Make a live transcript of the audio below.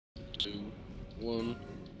2, 1.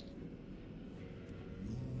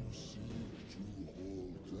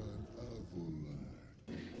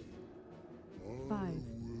 Five,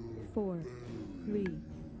 4, 3,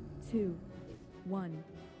 2, 1.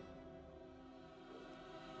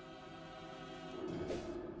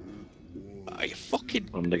 I fucking.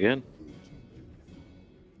 And again.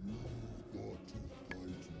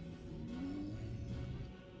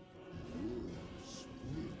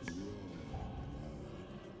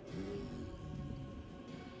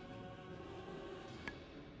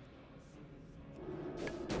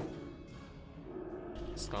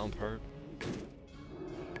 Stomp hurt.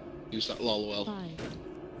 Use that lol well. 5,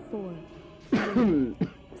 4, 3,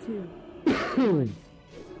 2, 1.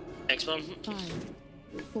 Next one. 5,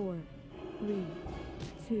 4, 3,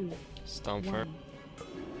 2, Stomp hurt. 1.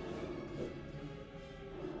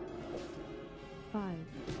 5,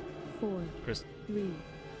 4, Chris. 3,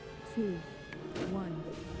 2, 1.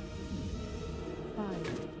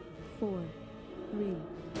 5, 4, 3,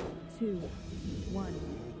 2, 1.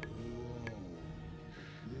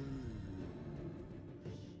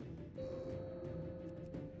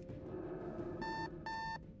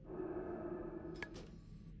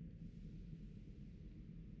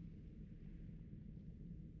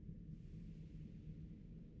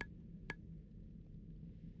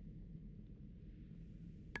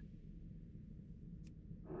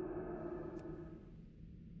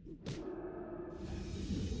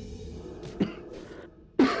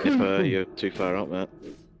 If you're too far out, Matt.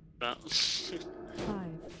 No. 5,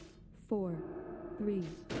 4, 3,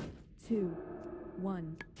 2,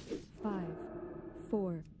 1. 5,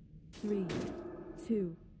 4, 3,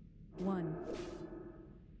 2, 1.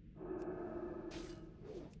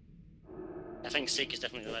 I think Seek is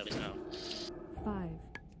definitely the lightest now. 5,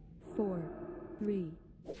 4, 3,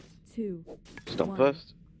 2, Stop 1.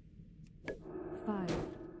 first. 5,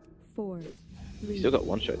 4, 3, You still got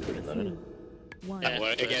one shot to win that, 2, innit? 1. Yeah.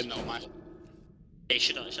 Well, again, though, man. It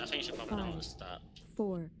should not, I think it should probably not at the 5, start.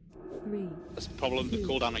 4, 3, That's the problem. The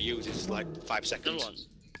cooldown I use is like 5 Another seconds. one.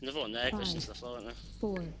 Another one there, Five. glitching into the floor, isn't there?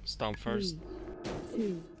 4, Stomp 3, first.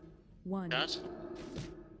 2, 1. Guard?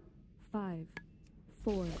 5,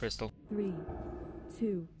 4, Crystal. 3,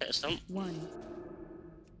 2, Hit a stump. 1.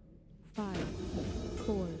 5,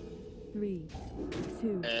 4, 3,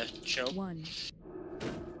 2, Show. 1.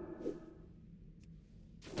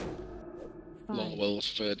 5, Lol well's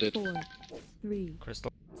faded. 4, 3,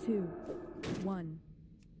 Crystal. 2, 1.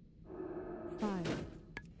 5,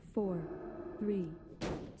 4, 3,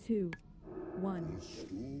 2, 1.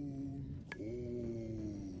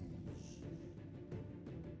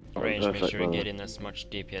 Range, make perfect, sure you well. get in as much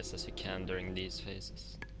DPS as you can during these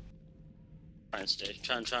phases. Trying to do.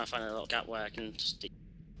 Try and find a little gap where I can just.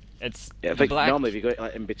 It's Yeah, I think black. normally if you go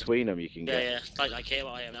like in between them, you can Yeah, get. yeah. Like here,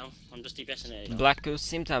 what I am now. I'm just DPSing it. You know? Black Goose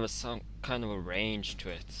seem to have some kind of a range to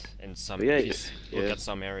it in some. Yeah, if you look yeah. at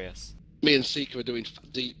some areas. Me and Seeker are doing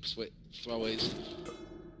deeps with throwaways.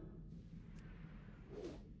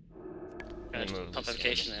 Remove this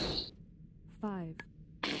Pumpification there. 5,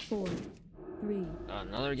 4, 3,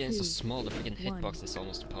 Another against a 2, small, the freaking 1. hitbox is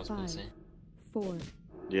almost impossible to 5, see. 4,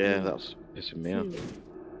 Yeah, 3, that's pissing me off. 2,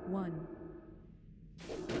 1.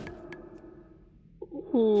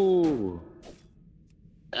 Ooh.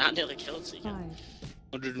 That nearly killed Seeker.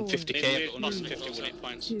 5, 150k, Maybe but possibly 150 closer. winning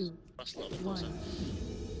points. 2, That's a little bit 1. closer.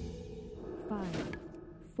 5,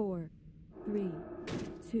 4, 3,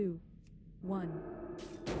 2, 1.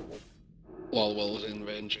 Lol well's in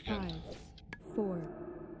range 5, again. 4, Him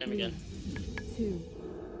 3, again. 2,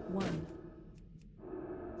 1.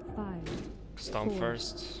 5, Stomp 4,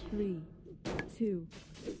 first. 3, 2,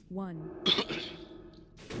 1.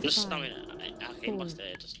 Just Five, spamming it. Arcane box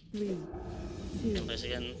there. Just 3, in 2, place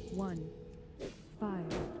again. 1. 5,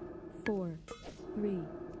 4, 3,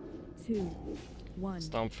 2, 1.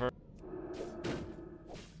 Stomp first.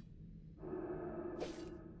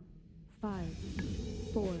 5,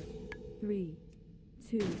 4, 3,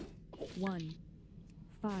 2, 1.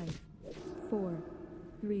 5, 4,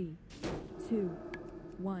 3, 2,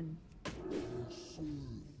 1.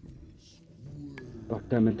 Oh,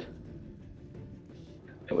 damn it.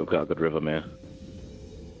 I think we've got a good rhythm here.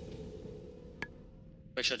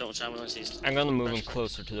 Make sure I don't try one of these. I'm gonna move him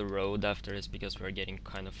closer to the road after this because we're getting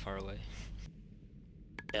kind of far away.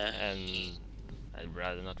 Yeah. And I'd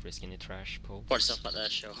rather not risk any trash pulls. Put yourself back there,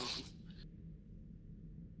 show.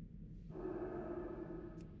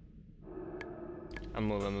 I'll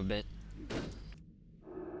move him a bit.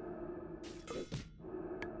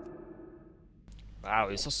 Wow,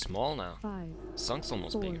 he's so small now. 5, Sunk's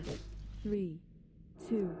almost 4, bigger. 3,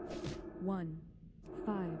 2, 1.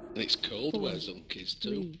 5, And it's cold 4, where Zunk is too.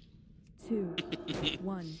 3, 2,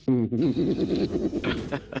 1.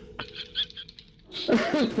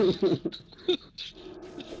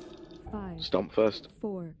 Five, Stomp first.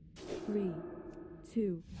 4, 3,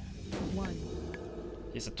 2, 1.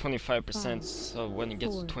 He's at 25%, Five, so when he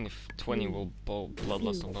gets to 20 three, will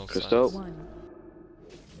bloodlust on both Crystal. sides. 1.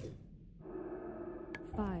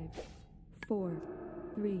 5, 4,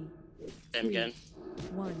 3, Same 2, again.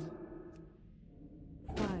 1.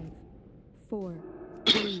 5, 4,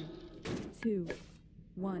 3, 2,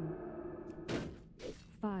 1.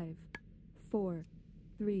 5, 4,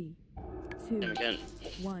 3, 2, Same again.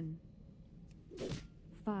 1.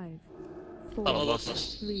 5, 4, Oh,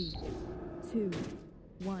 lost. 3, 2,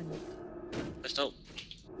 1. Crystal.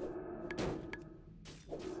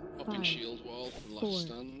 Popping Five, shield wall and left 4,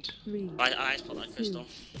 stand. 3, Right eyes put that crystal.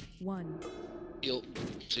 1. Heal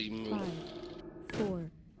team 5,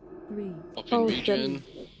 4, 3, popping Oh, regen.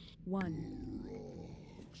 1.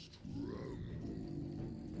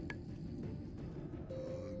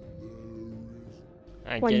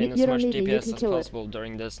 I'm Well, getting you as don't much need it, you DPS can as kill it. possible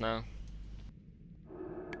during this now.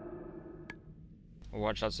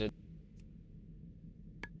 Watch out, Sid.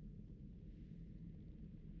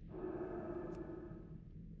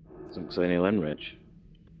 Doesn't say any land rage.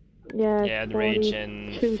 Yeah, Yeah, the rage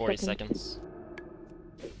 42 in 40 seconds.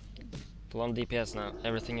 Full on DPS now,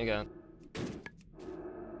 everything you got.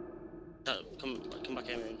 Come back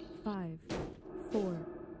here, Moon. 5, 4,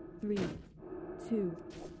 3, 2,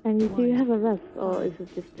 And you do One. have a rest, or is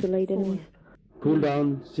it just too late 4, anyways? Cool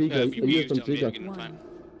down. Seeker. We Use used some it on the Seeker. beginning of the time. 1.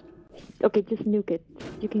 Okay, just nuke it.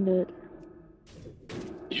 You can do it.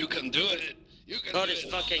 You can do it! You can God, do it's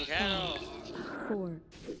it! fucking hell! 4,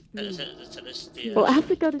 3, Well, I have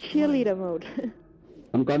to go to cheerleader mode.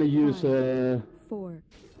 I'm gonna use 4,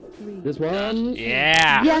 3, this one.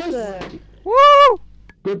 Yeah! Yes, sir! Woo!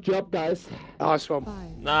 Good job, guys. Nice one.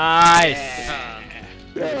 5. Nice!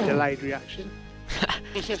 Delayed reaction.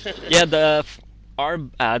 Yeah, our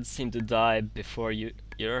ads seem to die before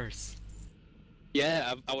yours.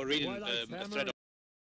 Yeah, I was reading a thread